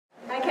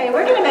Okay,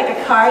 we're going to make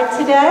a card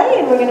today,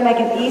 and we're going to make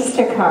an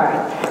Easter card.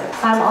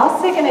 I'm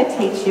also going to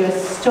teach you a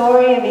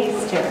story of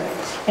Easter,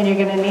 and you're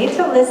going to need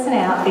to listen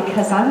out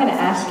because I'm going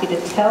to ask you to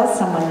tell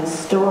someone the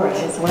story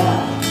as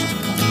well.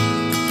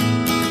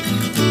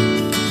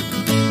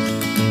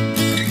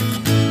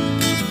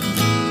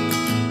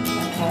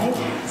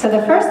 Okay, so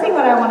the first thing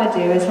what I want to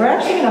do is we're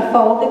actually going to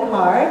fold the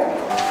card,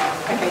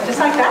 okay, just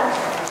like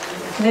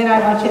that. And then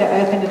I want you to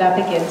open it up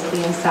again to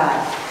the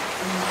inside.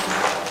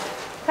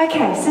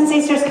 Okay, since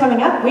Easter's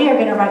coming up, we are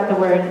going to write the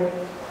word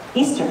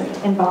Easter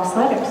in box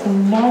letters,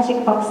 in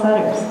magic box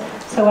letters.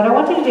 So what I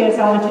want you to do is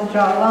I want you to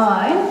draw a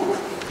line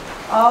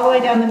all the way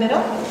down the middle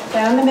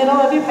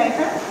of your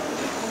paper.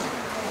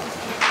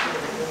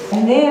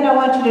 And then I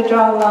want you to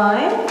draw a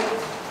line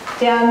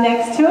down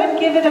next to it.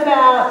 Give it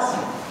about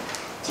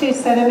 2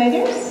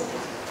 centimeters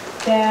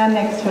down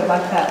next to it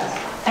like that.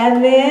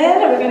 And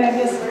then we're going to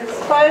just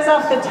close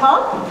off the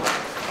top,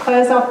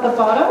 close off the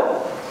bottom.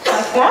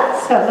 Like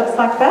that, so it looks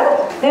like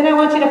that. Then I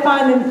want you to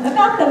find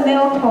about the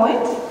middle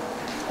point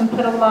and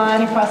put a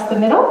line across the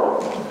middle.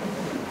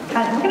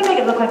 We're going to make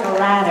it look like a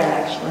ladder,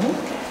 actually.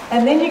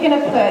 And then you're going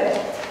to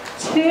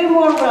put 2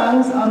 more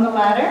rungs on the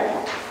ladder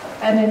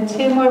and then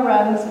 2 more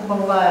rungs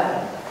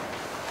below.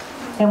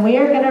 And we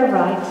are going to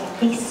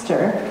write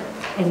Easter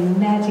in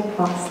magic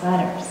box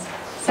letters.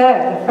 So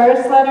the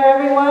first letter,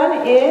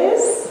 everyone,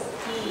 is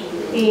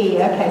E.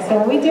 Okay, so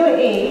when we do an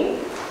E,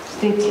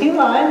 just do 2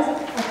 lines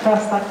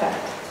across like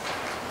that.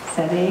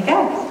 So there you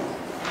go.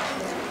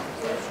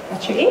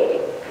 That's your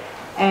E.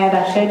 And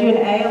I showed you an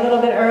A a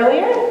little bit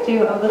earlier.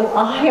 Do a little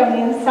I on the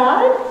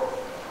inside.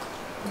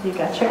 You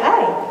got your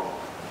A.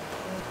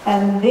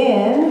 And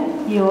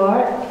then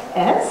your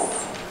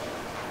S.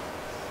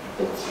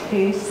 The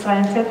 2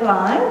 slanted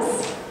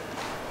lines.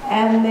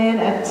 And then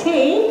a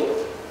T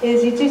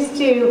is you just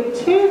do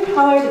 2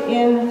 colored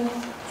in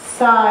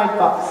side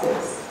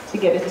boxes to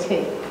get a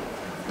T.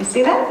 You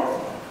see that?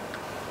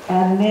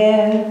 And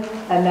then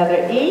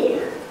another E.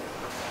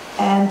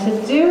 And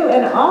to do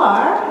an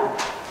R,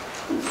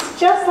 it's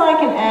just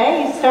like an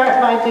A. You start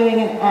by doing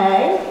an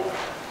A,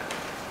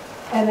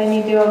 and then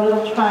you do a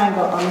little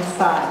triangle on the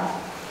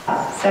side.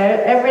 So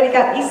everybody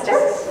got Easter?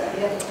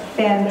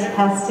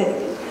 Fantastic.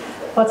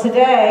 Well,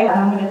 today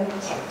I'm going to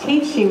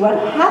teach you what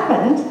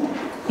happened,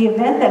 the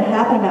event that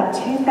happened about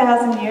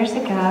 2,000 years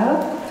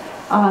ago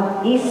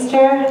on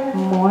Easter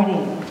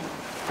morning.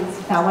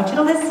 Now I want you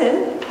to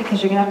listen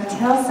because you're going to have to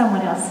tell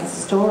someone else's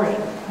story,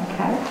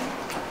 okay?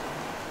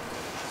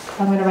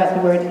 I'm going to write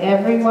the word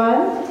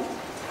everyone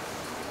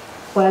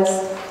was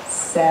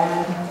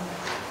sad.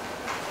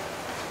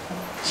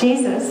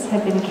 Jesus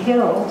had been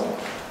killed,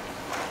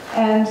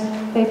 and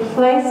they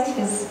placed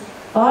his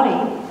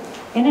body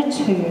in a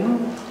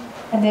tomb,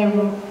 and they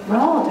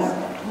rolled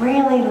a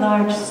really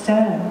large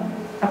stone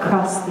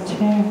across the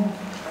tomb.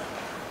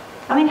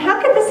 I mean, how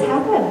could this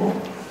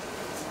happen?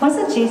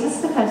 Wasn't Jesus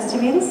supposed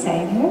to be the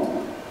Savior?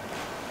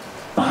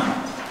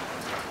 But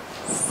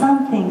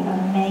something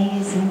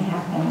amazing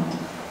happened.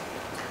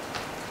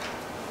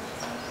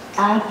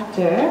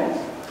 After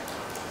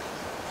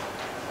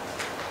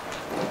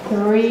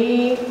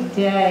 3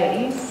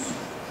 days,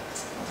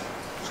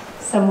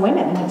 some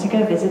women went to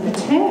go visit the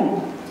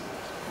tomb.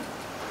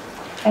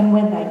 And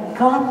when they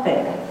got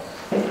there,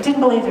 they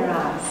didn't believe their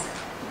eyes.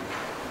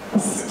 The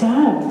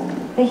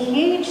stone, the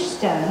huge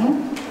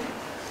stone,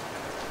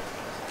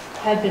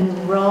 had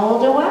been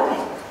rolled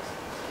away.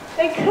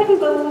 They couldn't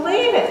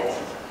believe it.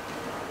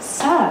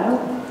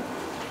 So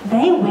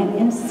they went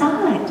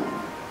inside.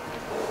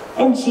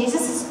 And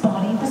Jesus'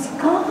 body was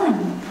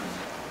gone.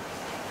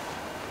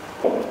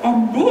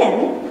 And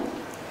then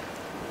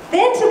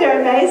to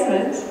their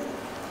amazement,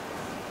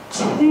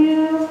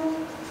 2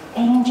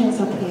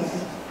 angels appeared.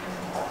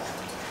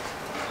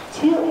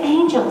 2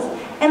 angels.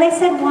 And they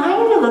said, "Why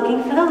are you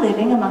looking for the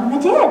living among the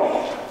dead?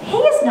 He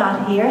is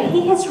not here.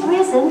 He has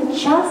risen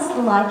just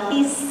like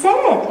he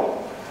said."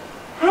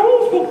 How do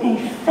you think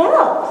they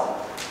felt?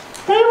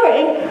 They were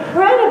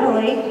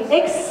incredibly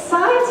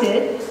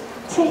excited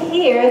to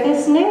hear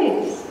this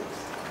news.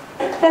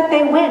 That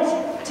they went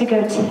to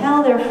go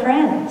tell their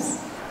friends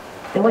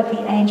that what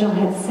the angel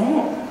had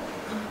said.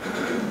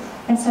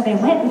 And so they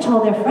went and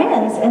told their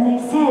friends, and they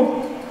said,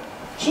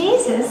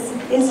 "Jesus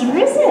is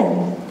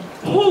risen.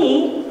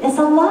 He is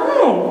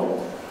alive."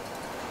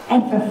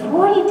 And for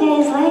 40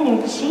 days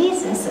later,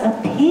 Jesus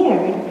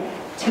appeared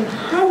to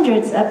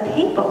hundreds of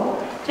people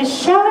to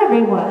show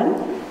everyone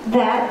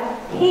that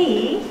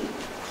he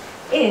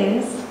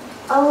is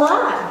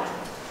alive.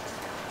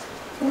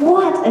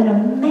 What an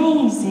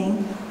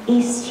amazing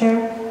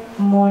Easter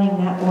morning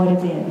that would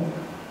have been.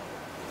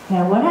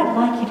 Now, what I'd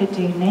like you to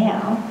do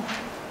now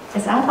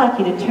is I'd like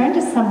you to turn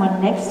to someone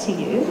next to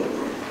you,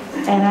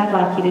 and I'd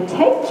like you to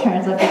take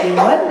turns. I'll give you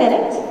 1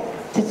 minute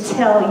to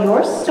tell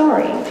your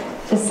story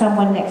to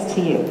someone next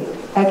to you.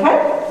 Okay?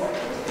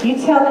 You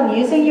tell them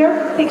using your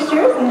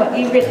pictures and what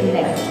you've written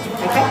there.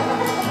 Okay?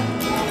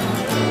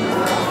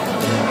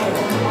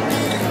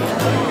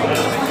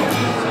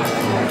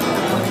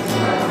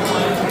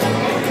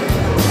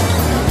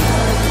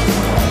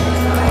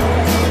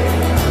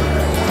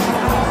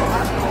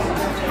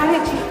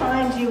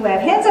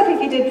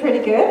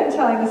 good in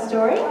telling the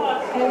story?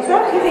 Hands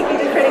up, you think you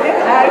did pretty good?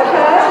 Okay,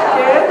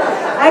 good.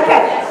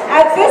 Okay,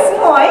 at this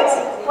point,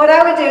 what I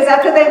would do is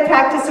after they've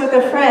practiced with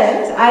a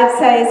friend, I'd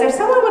say, is there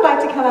someone who would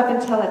like to come up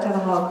and tell it to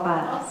the whole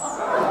class?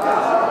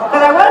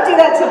 But I won't do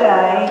that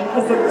today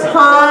because of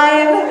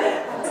time.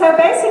 So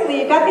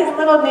basically, you've got these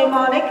little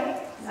mnemonic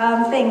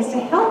things to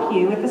help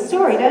you with the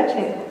story, don't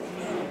you?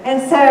 And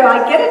so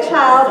I get a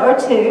child or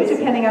two,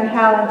 depending on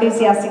how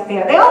enthusiastic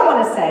they are. They all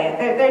want to say it.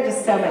 They're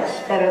just so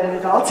much better than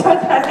adults,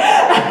 aren't they?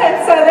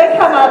 And so they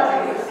come up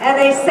and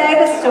they say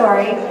the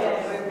story,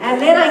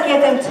 and then I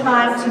give them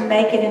time to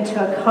make it into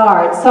a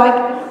card. So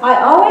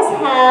I always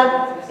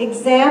have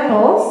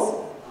examples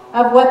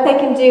of what they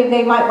can do.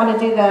 They might want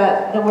to do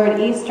the word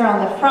Easter on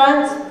the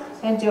front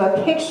and do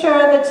a picture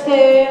of the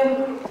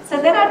two. So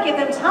then I'd give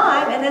them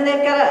time, and then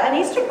they've got an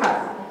Easter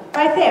card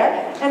right there.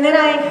 And then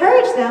I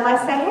encourage them. I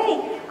say,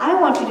 hey, I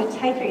want you to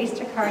take your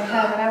Easter card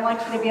home, and I want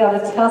you to be able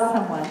to tell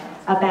someone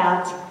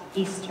about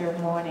Easter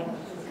morning.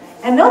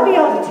 And they'll be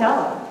able to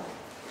tell them.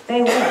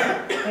 They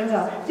will. They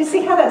will. Do you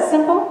see how that's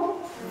simple?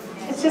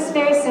 It's just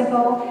very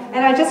simple.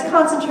 And I just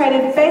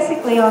concentrated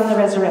basically on the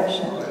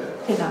resurrection,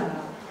 didn't I?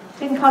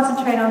 Didn't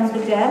concentrate on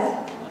the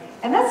death.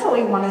 And that's what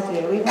we want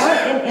to do. We want,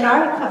 in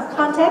our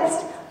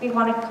context, we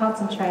want to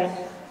concentrate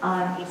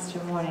on Easter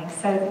morning.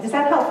 So is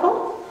that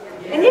helpful?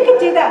 And you could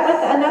do that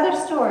with another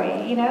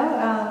story, you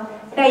know.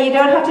 Now you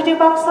don't have to do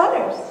box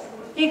letters.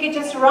 You could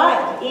just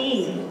write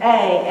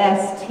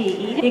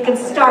E-A-S-T-E. You can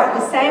start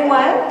the same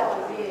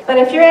way, but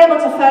if you're able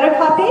to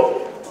photocopy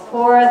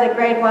for the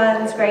grade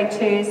 1s, grade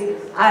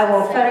 2s, I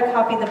will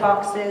photocopy the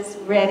boxes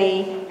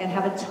ready and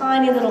have a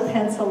tiny little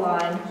pencil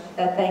line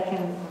that they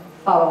can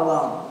follow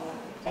along.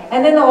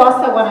 And then they'll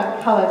also want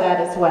to color that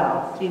as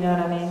well. Do you know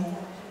what I mean?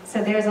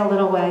 So there's a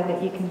little way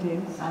that you can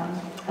do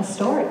a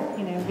story,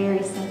 you know,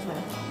 very simply.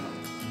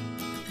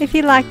 If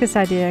you like this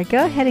idea,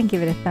 go ahead and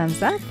give it a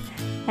thumbs up.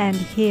 And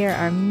here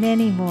are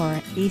many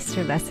more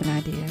Easter lesson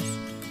ideas.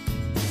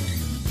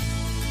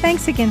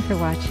 Thanks again for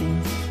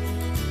watching.